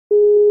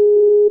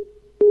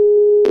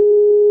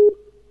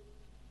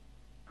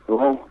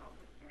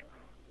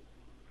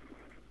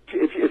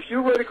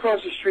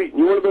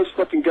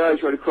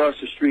guys right across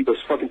the street,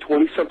 those fucking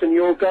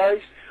 20-something-year-old guys.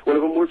 One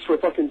of them works for a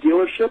fucking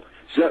dealership.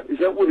 Is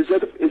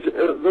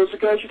those the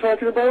guys you're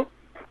talking about?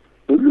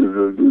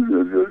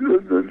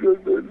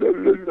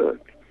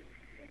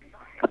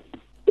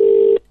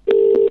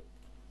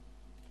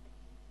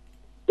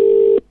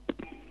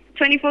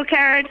 24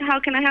 Carat, how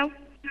can I help?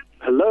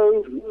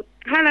 Hello?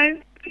 Hello?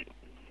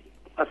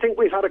 I think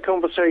we've had a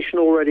conversation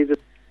already.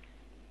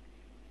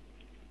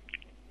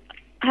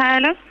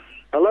 Hello?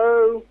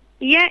 Hello?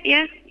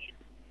 Yeah.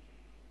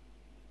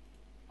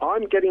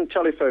 I'm getting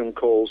telephone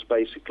calls,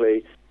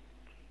 basically.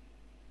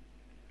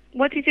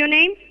 What is your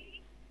name?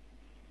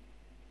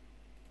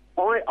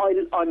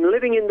 I'm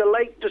living in the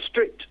Lake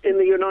District in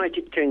the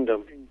United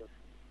Kingdom.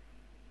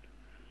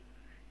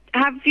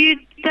 Have you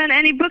done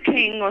any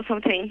booking or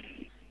something?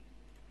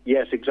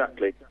 Yes,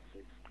 exactly.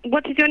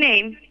 What is your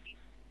name?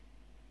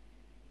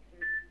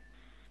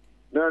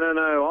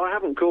 No, I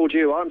haven't called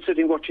you. I'm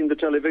sitting watching the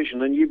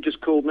television and you've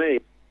just called me.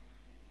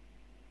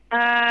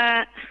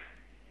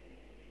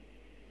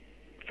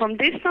 From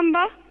this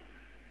number?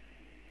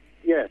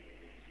 Yeah.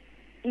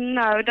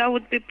 No, that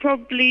would be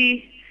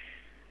probably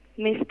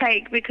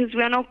mistake because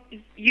we are not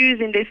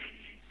using this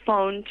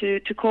phone to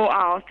call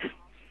out.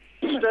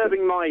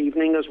 Disturbing my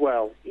evening as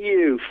well.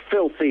 You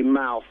filthy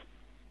mouth.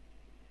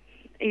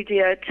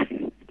 Idiot.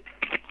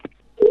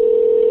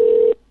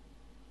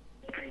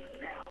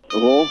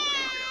 Hello?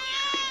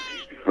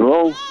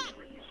 Hello?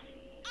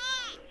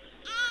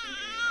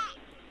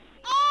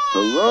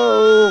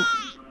 Hello?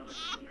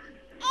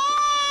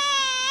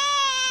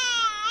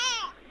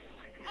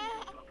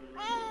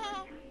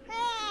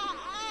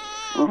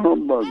 How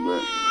about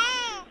that?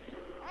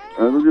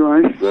 Have a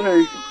nice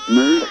day.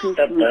 Merry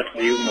Christmas.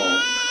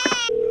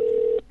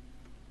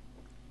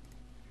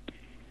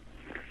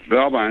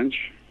 Bailbonshh.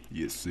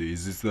 Yes,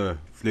 is this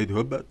Fred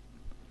Hubbard?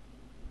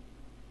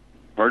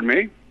 Pardon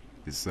me?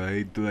 Yes,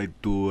 I'd like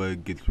to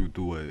get through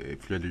to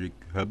Frederick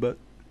Hubbard.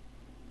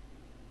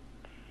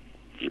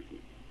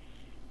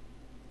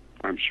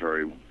 I'm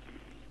sorry.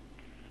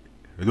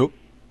 Hello?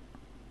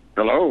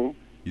 Hello?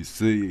 You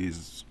see,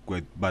 it's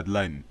quite bad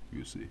line,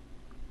 you see.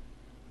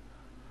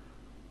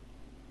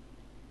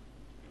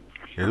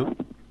 Hello?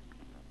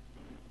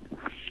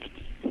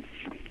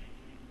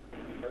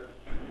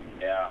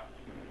 Yeah.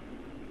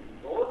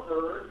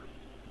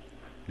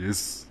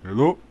 Yes,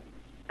 hello?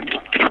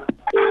 Hello,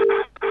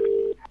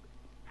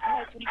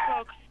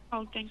 24.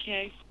 Oh, thank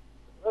you.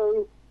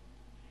 Hello?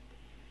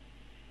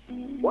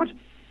 What?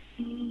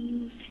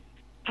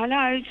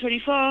 Hello,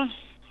 24. Oh,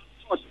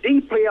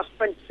 deeply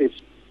offensive.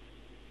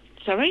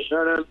 Sorry?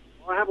 No,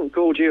 I haven't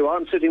called you.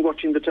 I'm sitting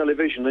watching the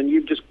television and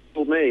you've just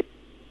called me.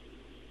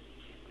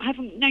 I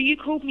haven't. No, you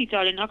called me,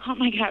 darling. I can't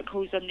make out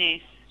calls on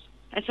this.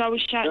 As I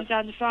was shouting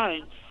down the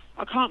phone.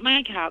 I can't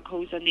make out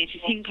calls on this.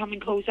 It's incoming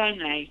calls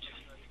only.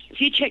 If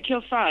you check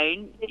your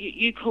phone,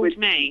 you called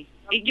me.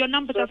 Your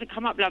number doesn't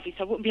come up, lovely,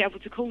 so I wouldn't be able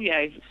to call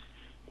you.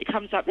 It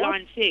comes up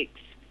line 6.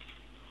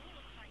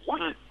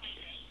 What?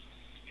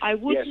 I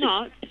would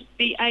not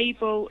be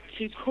able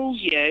to call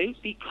you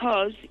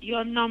because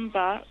your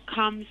number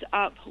comes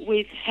up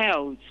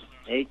withheld.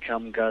 Hey,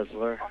 cum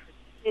guzzler.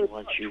 I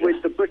want you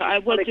With the to British I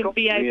wouldn't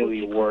be able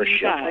really to call you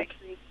worship back.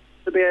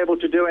 to be able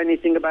to do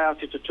anything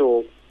about it at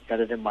all. got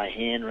it in my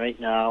hand right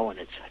now, and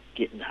it's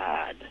getting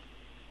hard.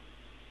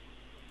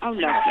 Oh, I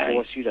lovely.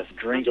 force you to I'm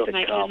drink just the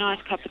making a cum. nice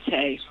cup of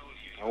tea.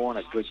 I want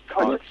a good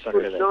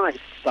cocksucker that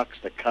sucks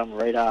the cum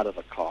right out of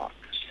the cock.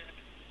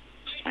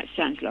 That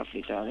sounds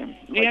lovely, darling. Are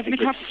you Like having a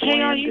to cup get of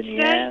tea, are you, slammed in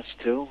the today? ass,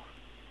 too?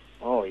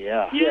 Oh,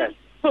 yeah. Yeah.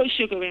 Put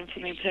sugar in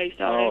for me, please,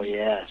 darling. Oh,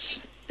 yes.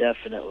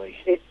 Definitely.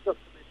 It's a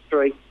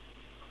mystery.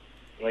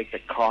 Like the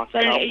cock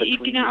Darling, out you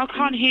between know, I your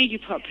can't teeth. hear you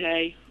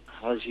properly.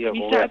 How's your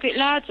Can you say it a lips? bit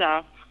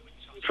louder?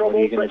 What are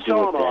you going to do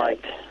with that?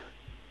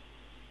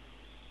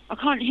 I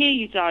can't hear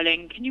you,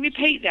 darling. Can you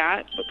repeat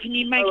that? But can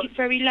you make it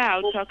very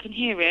loud so I can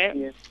hear it?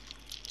 Yes.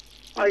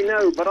 I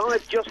know, but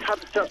I've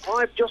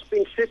just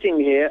been sitting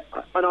here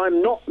and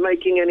I'm not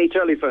making any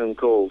telephone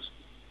calls.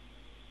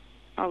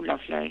 Oh,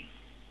 lovely.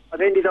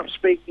 I've ended up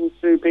speaking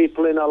to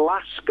people in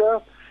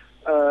Alaska,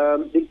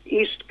 the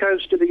east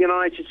coast of the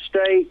United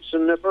States,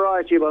 and a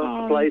variety of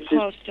other places.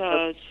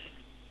 Bastards.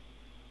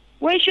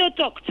 Where's your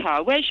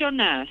doctor? Where's your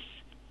nurse?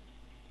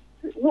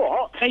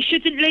 What? They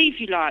shouldn't leave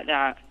you like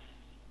that.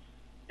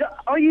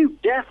 Are you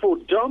deaf or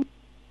dumb?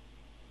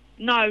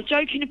 No,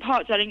 joking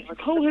apart, darling,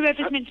 call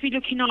whoever's meant to be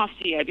looking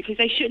after you because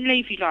they shouldn't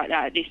leave you like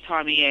that at this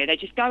time of year. They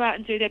just go out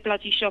and do their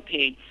bloody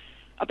shopping.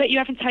 I bet you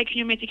haven't taken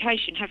your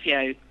medication, have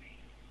you?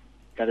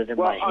 Got it in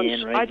my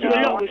hand right now. I do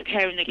a lot with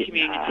care in the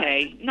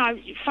community. No,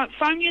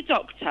 phone your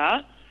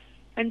doctor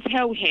and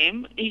tell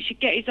him he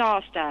should get his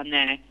arse down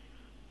there.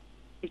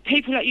 With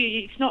people like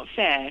you, it's not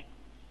fair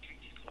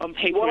on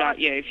people like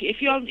you.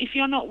 If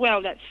you're not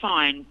well, that's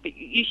fine, but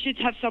you should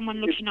have someone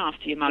looking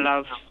after you, my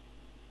love.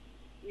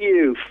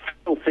 You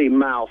filthy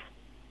mouth.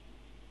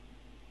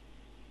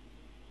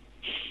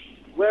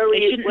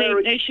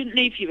 They shouldn't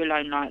leave you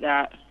alone like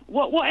that.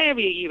 What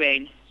area are you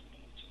in?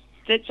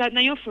 Don't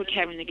they offer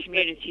care in the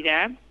community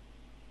there?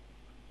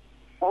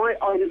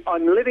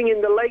 I'm living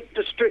in the Lake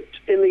District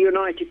in the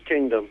United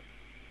Kingdom.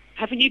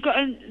 Haven't you got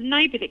a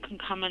neighbour that can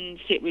come and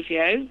sit with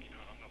you?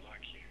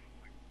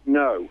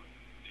 No.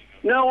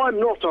 No, I'm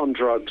not on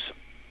drugs.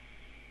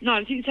 No,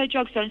 I didn't say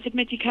drugs, I said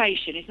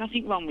medication. There's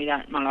nothing wrong with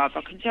that, my love.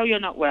 I can tell you're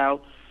not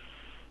well.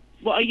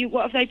 What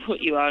have they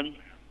put you on?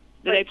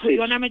 Do they put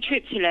you on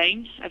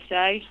amitriptyline, have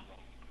they?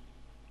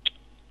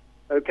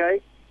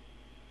 Okay.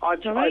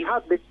 I've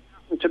had this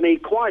happen to me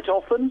quite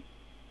often.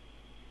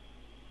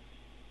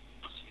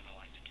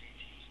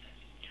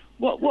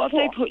 What have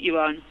they put you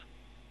on?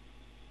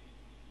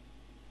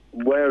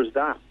 Where's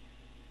that?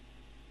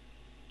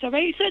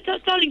 Sorry,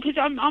 darling, because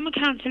I'm a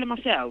counsellor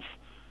myself.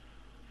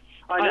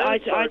 I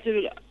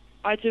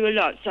do a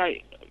lot. So,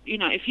 you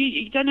know, if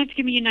you don't have to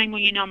give me your name or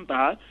your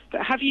number,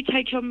 but have you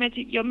taken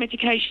your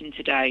medication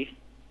today?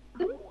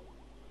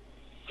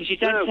 Because you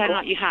don't sound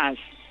like you have.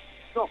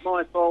 It's not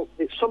my fault.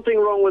 It's something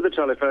wrong with the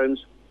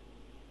telephones.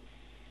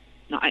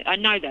 No, I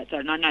know that,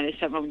 darling. I know there's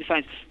something wrong with the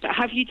phones. But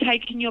have you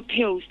taken your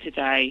pills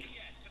today?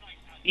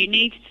 You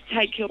need to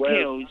take your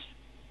pills.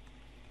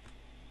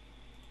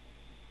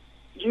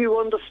 Do you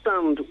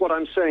understand what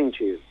I'm saying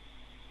to you?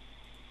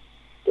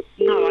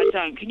 No, I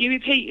don't. Can you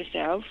repeat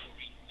yourself?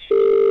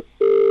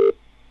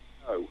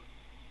 No.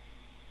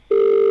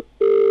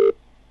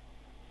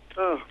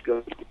 Oh,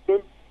 God.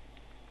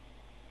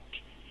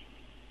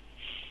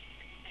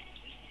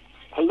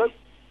 Hello?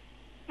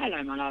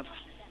 Hello, my love.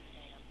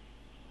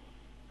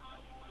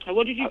 So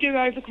what did you do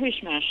over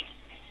Christmas?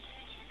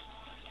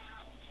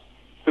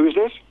 Who is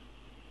this?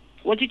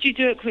 What did you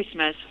do at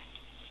Christmas?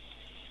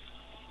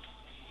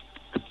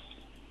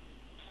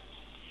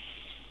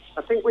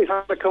 I think we've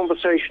had a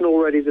conversation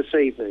already this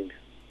evening.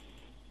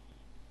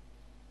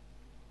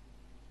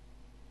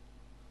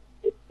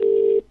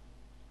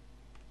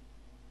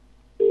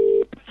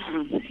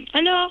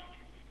 Hello?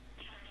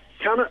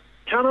 Can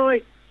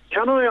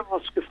I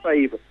ask a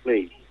favour,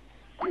 please?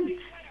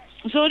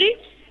 Sorry?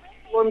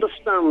 You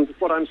understand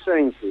what I'm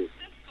saying to you?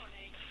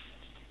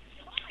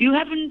 You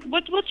haven't...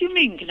 What do you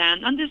mean,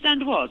 Canan?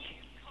 Understand what?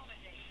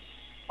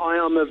 I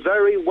am a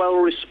very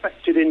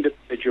well-respected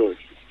individual.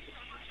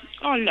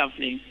 Oh,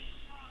 lovely.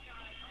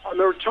 I'm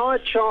a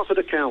retired chartered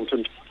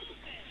accountant.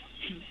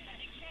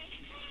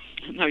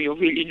 No, you're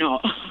really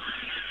not.